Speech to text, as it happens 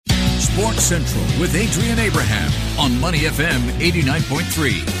Sports Central with Adrian Abraham on Money FM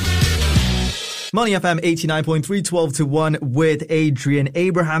 89.3. Money FM 89.3, 12 to 1 with Adrian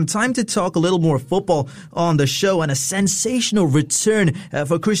Abraham. Time to talk a little more football on the show, and a sensational return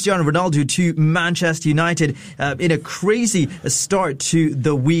for Cristiano Ronaldo to Manchester United in a crazy start to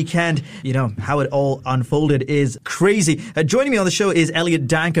the weekend. You know, how it all unfolded is crazy. Joining me on the show is Elliot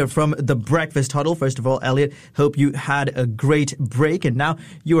Danker from The Breakfast Huddle. First of all, Elliot, hope you had a great break, and now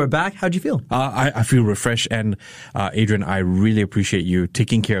you are back. How'd you feel? I feel refreshed, and Adrian, I really appreciate you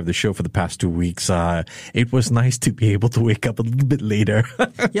taking care of the show for the past 2 weeks. It was nice to be able to wake up a little bit later.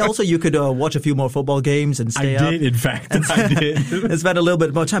 Yeah, also you could watch a few more football games and stay up. I did, in fact. I did. And spend a little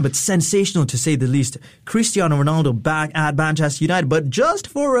bit more time, but sensational to say the least. Cristiano Ronaldo back at Manchester United, but just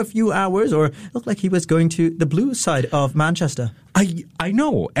for a few hours, or looked like he was going to the blue side of Manchester. I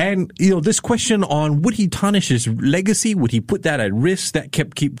know. And, this question on would he tarnish his legacy? Would he put that at risk? That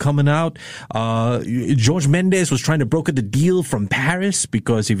keep coming out. Jorge Mendes was trying to broker the deal from Paris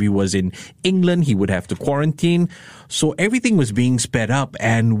because if he was in England, he would have to quarantine. So everything was being sped up,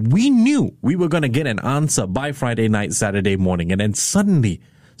 and we knew we were going to get an answer by Friday night, Saturday morning. And then suddenly,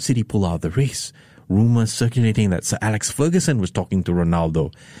 City pull out of the race. Rumors circulating that Sir Alex Ferguson was talking to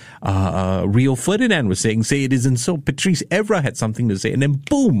Ronaldo. Rio Ferdinand was saying, say it isn't so. Patrice Evra had something to say. And then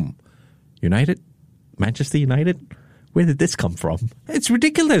boom, Manchester United. Where did this come from? It's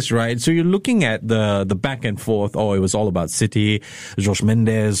ridiculous, right? So you're looking at the back and forth. Oh, it was all about City. Jorge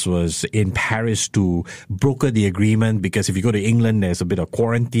Mendes was in Paris to broker the agreement because if you go to England, there's a bit of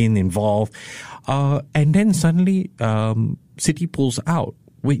quarantine involved. And then suddenly, City pulls out.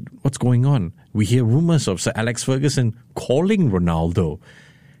 Wait, what's going on? We hear rumors of Sir Alex Ferguson calling Ronaldo.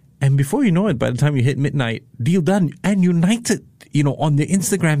 And before you know it, by the time you hit midnight, deal done. And United, on the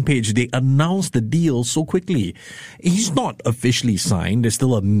Instagram page, they announced the deal so quickly. He's not officially signed. There's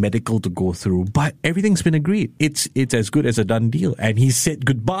still a medical to go through, but everything's been agreed. It's as good as a done deal. And he said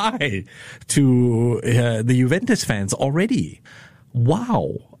goodbye to the Juventus fans already.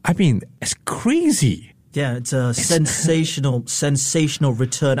 Wow. I mean, it's crazy. Yeah, it's a sensational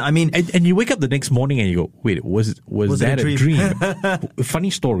return. I mean, and you wake up the next morning and you go, wait, was that a dream? Funny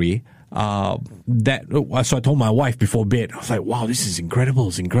story. So I told my wife before bed, I was like, wow, this is incredible.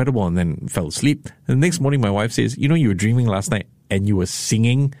 It's incredible. And then fell asleep. And the next morning, my wife says, you were dreaming last night and you were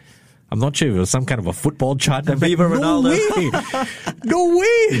singing. I'm not sure if it was some kind of a football chant. Viva Ronaldo. No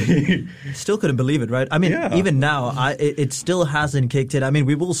way. Still couldn't believe it, right? I mean, Even now, it still hasn't kicked in. I mean,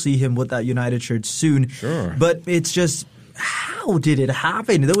 we will see him with that United shirt soon. Sure. But it's just, how did it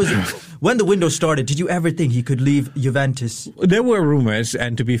happen? When the window started, did you ever think he could leave Juventus? There were rumors,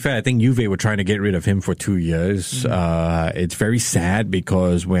 and to be fair, I think Juve were trying to get rid of him for 2 years. It's very sad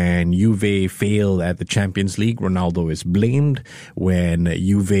because when Juve failed at the Champions League, Ronaldo is blamed. When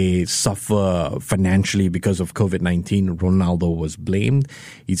Juve suffer financially because of COVID-19, Ronaldo was blamed.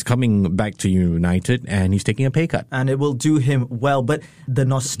 He's coming back to United, and he's taking a pay cut. And it will do him well, but the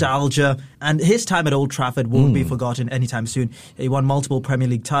nostalgia and his time at Old Trafford won't be forgotten anytime soon. He won multiple Premier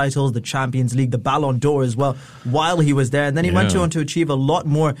League titles, the Champions League, the Ballon d'Or as well, while he was there. And then he went on to achieve a lot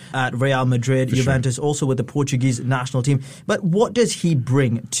more at Real Madrid, Juventus, also with the Portuguese national team. But what does he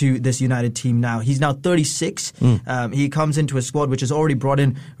bring to this United team now? He's now 36. He comes into a squad which has already brought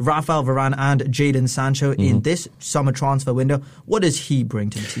in Rafael Varane and Jadon Sancho in this summer transfer window. What does he bring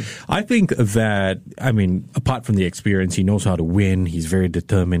to the team? I think that, apart from the experience, he knows how to win. He's very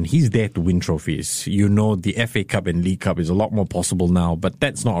determined. He's there to win trophies. The FA Cup and League Cup is a lot more possible now, but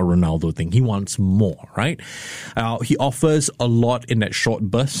that's not a Ronaldo thing. He wants more, right? He offers a lot in that short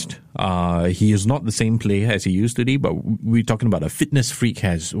burst. He is not the same player as he used to be, but we're talking about a fitness freak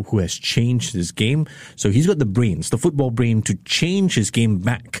who has changed his game. So he's got the brains, the football brain, to change his game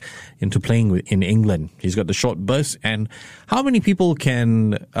back into playing in England. He's got the short burst, and how many people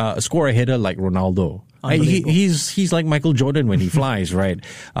can score a header like Ronaldo? He's like Michael Jordan when he flies, right?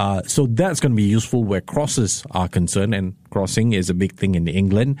 So that's going to be useful where crosses are concerned, and crossing is a big thing in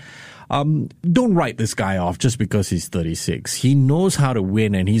England. Don't write this guy off just because he's 36. He knows how to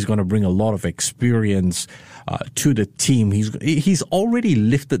win, and he's going to bring a lot of experience to the team. He's already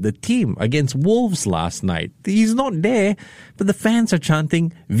lifted the team against Wolves last night. He's not there, but the fans are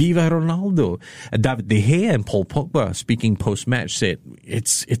chanting "Viva Ronaldo." David De Gea and Paul Pogba, speaking post-match, said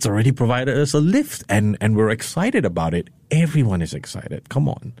it's already provided us a lift, and we're excited about it. Everyone is excited. Come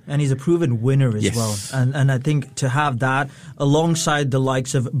on. And he's a proven winner as well. And I think to have that alongside the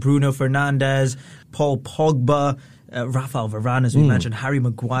likes of Bruno Fernandes, Paul Pogba, Rafael Varane, as we mentioned, Harry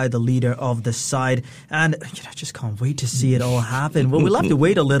Maguire, the leader of the side. And I just can't wait to see it all happen. Well, we'll have to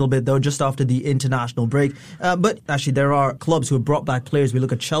wait a little bit, though, just after the international break. But actually, there are clubs who have brought back players. We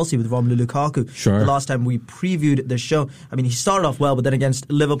look at Chelsea with Romelu Lukaku. Sure. The last time we previewed the show, I mean, he started off well, but then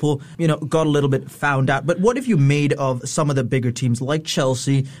against Liverpool, got a little bit found out. But what have you made of some of the bigger teams like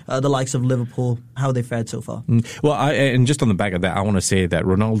Chelsea, the likes of Liverpool, how they fared so far? Well, and just on the back of that, I want to say that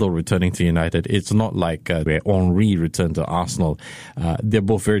Ronaldo returning to United, it's not like where Henry returned to Arsenal. They're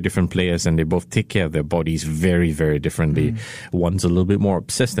both very different players, and they both take care of their bodies very, very differently. One's a little bit more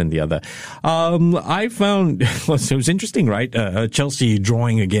obsessed than the other. I found it was interesting, right? Chelsea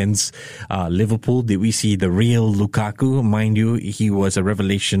drawing against Liverpool. Did we see the real Lukaku? Mind you, he was a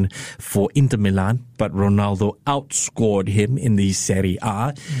revelation for Inter Milan, but Ronaldo outscored him in the Serie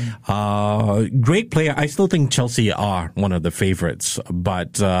A. Great player. I still think Chelsea are one of the favorites,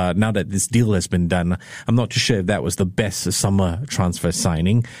 but now that this deal has been done, I'm not too sure if that was the best summer transfer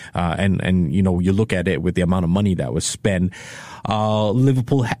signing. And you look at it with the amount of money that was spent.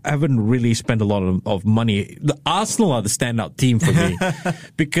 Liverpool haven't really spent a lot of money. The Arsenal are the standout team for me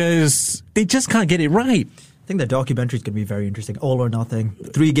because they just can't get it right. I think the documentary is going to be very interesting. All or nothing.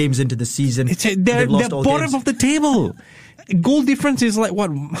 3 games into the season. They're bottom of the table. Goal difference is like,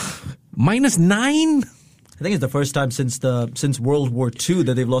 what, -9? I think it's the first time since World War II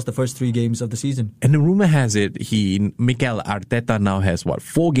that they've lost the first 3 games of the season. And the rumor has it, Mikel Arteta now has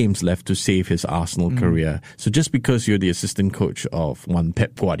 4 games left to save his Arsenal career. So just because you're the assistant coach of one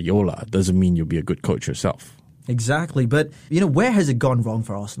Pep Guardiola doesn't mean you'll be a good coach yourself. Exactly. But, where has it gone wrong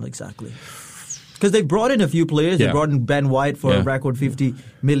for Arsenal exactly? Because they brought in a few players. They brought in Ben White for a record £50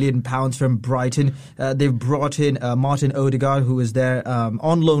 million from Brighton. They've brought in Martin Odegaard, who was there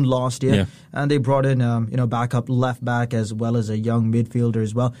on loan last year. Yeah. And they brought in backup left back as well as a young midfielder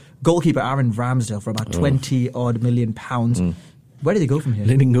as well. Goalkeeper Aaron Ramsdale for about 20-odd million pounds. Where do they go from here?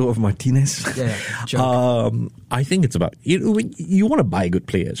 Letting go of Martinez. Yeah. I think it's about you want to buy good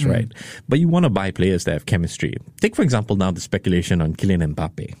players, right? But you want to buy players that have chemistry. Take, for example, now the speculation on Kylian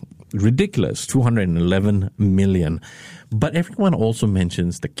Mbappe. Ridiculous, 211 million. But everyone also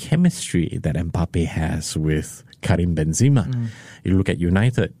mentions the chemistry that Mbappe has with Karim Benzema. You look at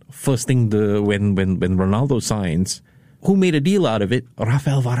United. First thing when Ronaldo signs, who made a deal out of it?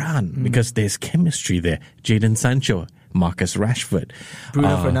 Rafael Varane, because there's chemistry there. Jadon Sancho, Marcus Rashford,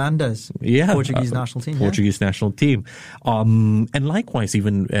 Bruno Fernandes, Portuguese national team. Portuguese national team. And likewise,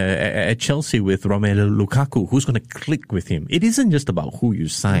 even at Chelsea with Romelu Lukaku, who's going to click with him? It isn't just about who you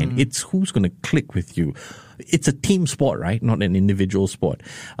sign, it's who's going to click with you. It's a team sport, right? Not an individual sport.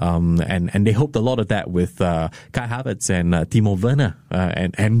 And they hoped a lot of that with Kai Havertz and Timo Werner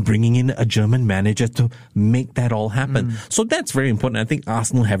and bringing in a German manager to make that all happen. So that's very important. I think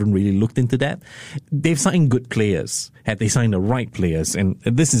Arsenal haven't really looked into that. They've signed good players. Had they signed the right players? And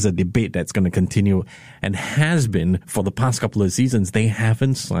this is a debate that's going to continue and has been for the past couple of seasons. They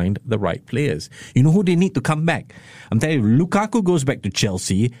haven't signed the right players. You know who they need to come back? I'm telling you, Lukaku goes back to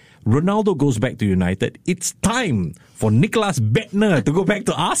Chelsea. Ronaldo goes back to United. It's time for Nicolas Bettner to go back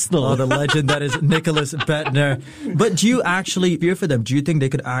to Arsenal. Oh, the legend that is Nicolas Bettner. But do you actually fear for them? Do you think they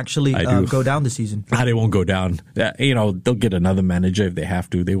could actually go down this season? They won't go down. They'll get another manager if they have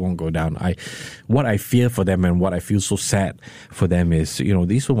to. They won't go down. What I fear for them and what I feel so sad for them is, they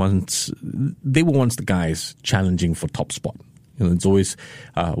were once the guys challenging for top spot. It's always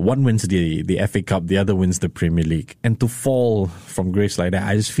one wins the FA Cup, the other wins the Premier League. And to fall from grace like that,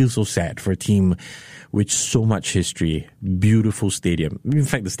 I just feel so sad for a team with so much history, beautiful stadium. In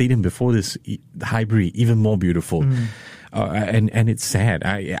fact, the stadium before this, Highbury, even more beautiful. And it's sad.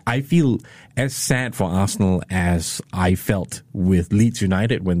 I feel as sad for Arsenal as I felt with Leeds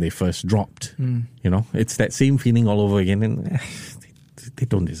United when they first dropped. It's that same feeling all over again. And they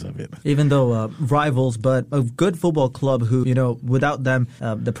don't deserve it. Even though rivals, but a good football club who, without them,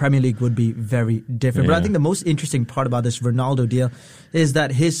 the Premier League would be very different. But I think the most interesting part about this Ronaldo deal is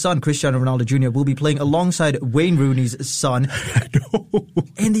that his son, Cristiano Ronaldo Jr., will be playing alongside Wayne Rooney's son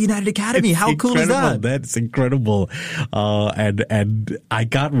in the United Academy. How cool is that? That's incredible. And I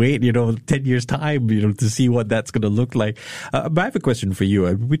can't wait, 10 years' time, to see what that's going to look like. But I have a question for you.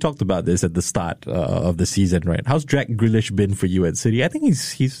 We talked about this at the start of the season, right? How's Jack Grealish been for you at City? I think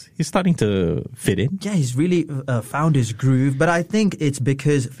he's starting to fit in. Yeah, he's really found his groove. But I think it's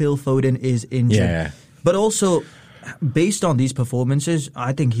because Phil Foden is injured. Yeah. But also, based on these performances,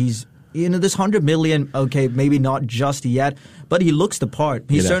 I think he's this 100 million, okay, maybe not just yet, but he looks the part.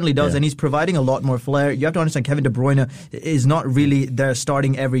 He certainly does, and he's providing a lot more flair. You have to understand, Kevin De Bruyne is not really there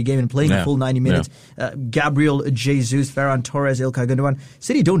starting every game and playing the full 90 minutes. Gabriel Jesus, Ferran Torres, Ilkay Gundogan.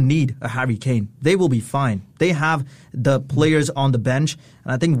 City don't need a Harry Kane. They will be fine. They have the players on the bench,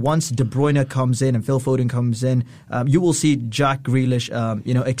 and I think once De Bruyne comes in and Phil Foden comes in, you will see Jack Grealish,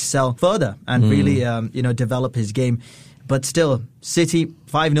 excel further and really, develop his game. But still, City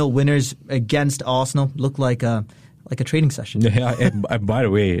 5-0 winners against Arsenal look like a training session. Yeah, and by the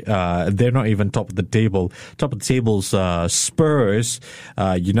way, they're not even top of the table. Top of the table's Spurs.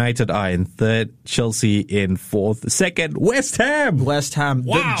 United are in third. Chelsea in fourth. Second, West Ham.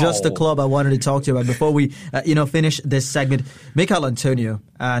 Wow. Just the club I wanted to talk to you about before we, finish this segment. Mikel Antonio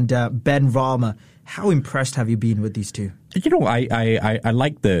and Ben Rama. How impressed have you been with these two? I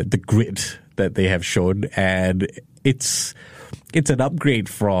like the grit that they have shown, and it's an upgrade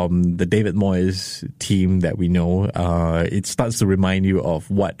from the David Moyes team that we know. It starts to remind you of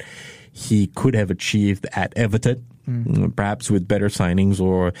what he could have achieved at Everton, perhaps with better signings,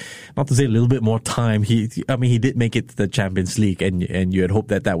 or not to say a little bit more time. He did make it to the Champions League, and you had hoped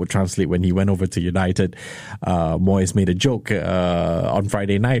that would translate when he went over to United. Moyes made a joke on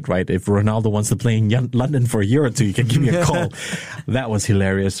Friday night, right? If Ronaldo wants to play in London for a year or two, you can give me a call. That was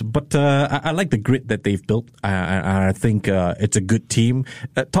hilarious. But I like the grit that they've built. I think it's a good team.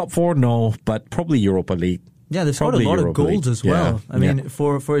 Top four, no, but probably Europa League. Yeah, they've scored a lot of goals as well. I mean,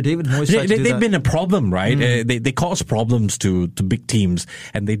 for David Moyes, they've been a problem, right? They cause problems to big teams,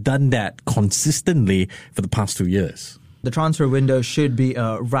 and they've done that consistently for the past 2 years. The transfer window should be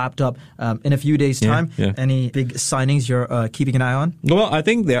wrapped up in a few days' time. Any big signings you're keeping an eye on? Well, I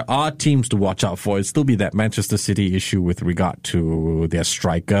think there are teams to watch out for. It'll still be that Manchester City issue with regard to their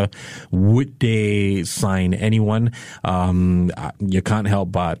striker. Would they sign anyone? You can't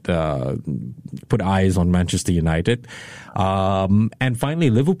help but put eyes on Manchester United. And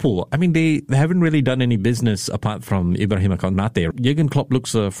finally, Liverpool. I mean, they haven't really done any business apart from Ibrahim Konate. Jurgen Klopp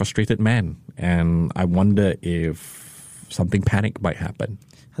looks a frustrated man, and I wonder if something panic might happen.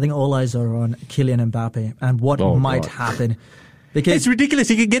 I think all eyes are on Kylian Mbappe and what might happen. Because it's ridiculous.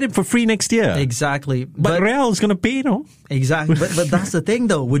 You can get it for free next year. Exactly. But Real is going to pay, Exactly. but that's the thing,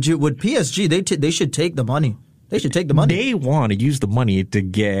 though. Would PSG, they should take the money. They should take the money. They want to use the money to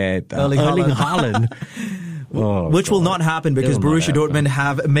get Erling Haaland. Which will not happen because Borussia Dortmund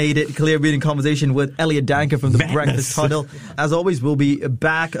have made it clear. Being in conversation with Elliot Danker from the Breakfast Tunnel. As always, we'll be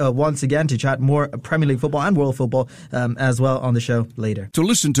back once again to chat more Premier League football and world football as well on the show later. To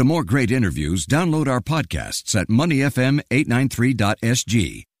listen to more great interviews, download our podcasts at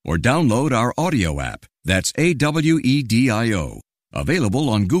moneyfm893.sg or download our audio app. That's AWEDIO. Available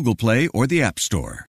on Google Play or the App Store.